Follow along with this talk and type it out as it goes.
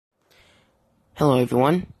Hello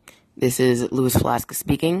everyone, this is Louis Flaska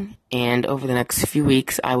speaking, and over the next few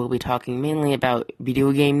weeks I will be talking mainly about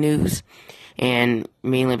video game news, and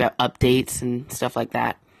mainly about updates and stuff like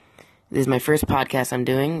that. This is my first podcast I'm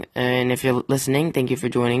doing, and if you're listening, thank you for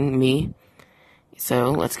joining me. So,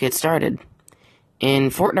 let's get started. In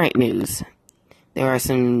Fortnite news, there are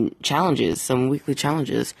some challenges, some weekly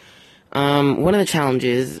challenges. One of the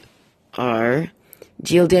challenges are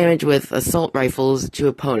deal damage with assault rifles to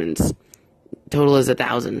opponents. Total is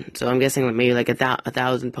 1,000. So I'm guessing that maybe like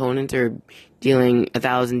 1,000 opponents are dealing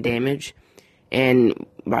 1,000 damage. And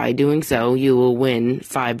by doing so, you will win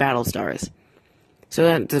 5 battle stars. So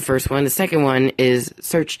that's the first one. The second one is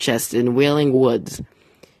search chests in Wailing Woods.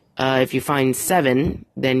 If you find 7,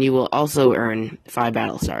 then you will also earn 5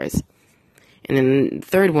 battle stars. And then the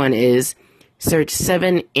third one is search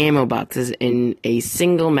 7 ammo boxes in a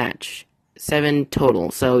single match. 7 total.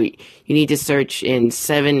 So you need to search in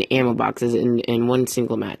 7 ammo boxes in one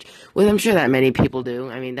single match. Which I'm sure that many people do.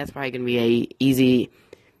 I mean, that's probably going to be a easy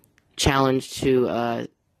challenge to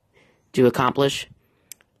accomplish.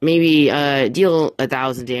 Maybe deal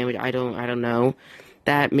 1,000 damage. I don't know.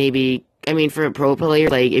 That maybe. I mean, for a pro player,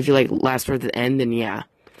 like if you like last towards the end, then yeah.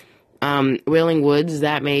 Wailing Woods.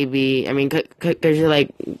 That may be. I mean, because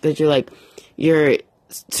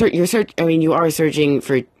you are searching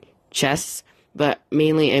for chests, but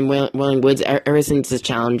mainly in Wailing Woods. Ever since this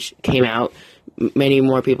challenge came out, many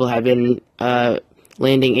more people have been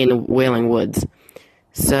landing in Wailing Woods.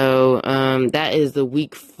 So that is the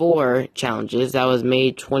week 4 challenges. That was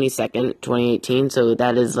May 22nd, 2018. So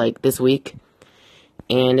that is like this week.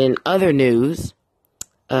 And in other news,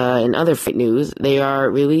 in other Fortnite news, they are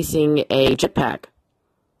releasing a jetpack.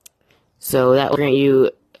 So that will grant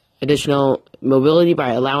you additional mobility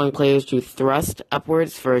by allowing players to thrust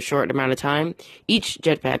upwards for a short amount of time. Each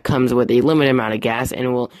jetpack comes with a limited amount of gas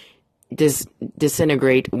and will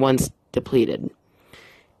disintegrate once depleted.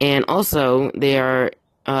 And also, they are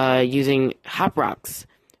using hop rocks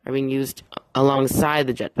are being used alongside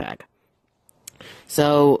the jetpack.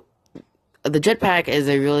 So the jetpack is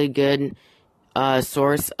a really good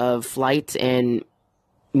source of flight and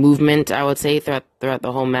movement, I would say, throughout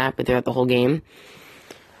the whole map and throughout the whole game.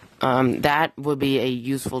 That would be a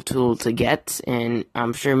useful tool to get, and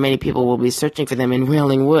I'm sure many people will be searching for them in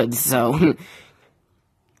Wailing Woods, so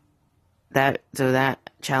that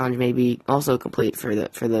challenge may be also complete for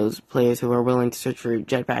those players who are willing to search for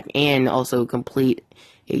jetpack and also complete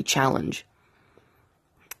a challenge.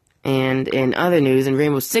 And in other news, in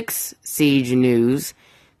Rainbow Six Siege news,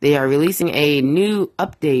 they are releasing a new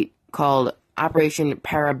update called Operation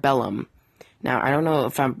Parabellum. Now, I don't know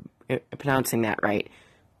if I'm pronouncing that right,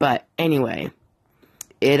 but anyway,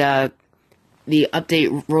 the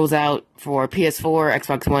update rolls out for PS4,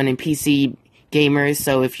 Xbox One, and PC gamers.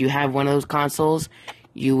 So if you have one of those consoles,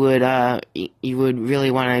 you would really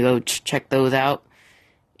want to go check those out.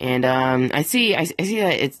 And I see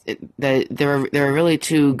that there are really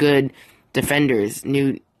 2 good defenders.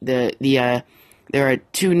 There are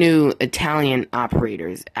 2 new Italian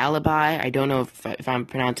operators. Alibi, I don't know if I'm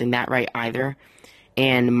pronouncing that right either,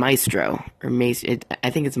 and Maestro, I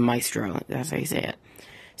think it's Maestro, that's how you say it.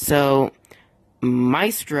 So,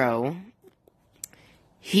 Maestro,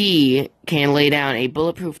 he can lay down a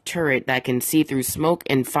bulletproof turret that can see through smoke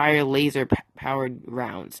and fire laser-powered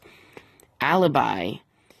rounds. Alibi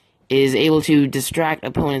is able to distract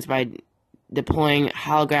opponents by deploying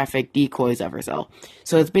holographic decoys of herself.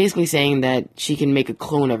 So it's basically saying that she can make a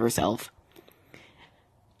clone of herself.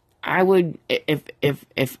 I would, if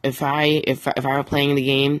I were playing the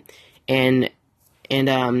game, and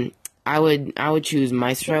I would choose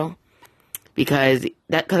Maestro because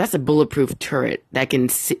that's a bulletproof turret that can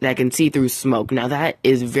see through smoke. Now that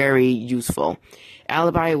is very useful.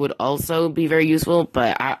 Alibi would also be very useful,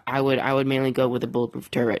 but I would mainly go with a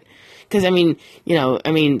bulletproof turret. Because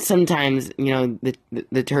sometimes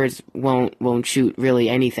the turrets won't shoot really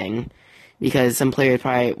anything, because some players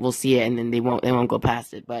probably will see it and then they won't go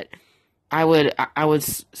past it. But I would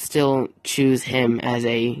still choose him as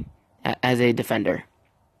a defender.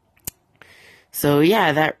 So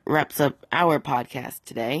yeah, that wraps up our podcast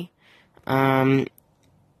today.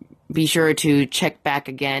 Be sure to check back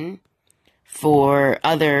again for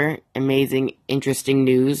other amazing, interesting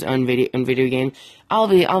news on video games. I'll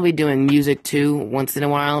be doing music too once in a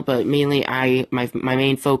while, but mainly my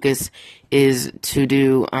main focus is to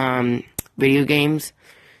do video games.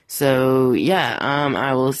 So yeah,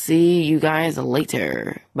 I will see you guys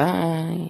later. Bye.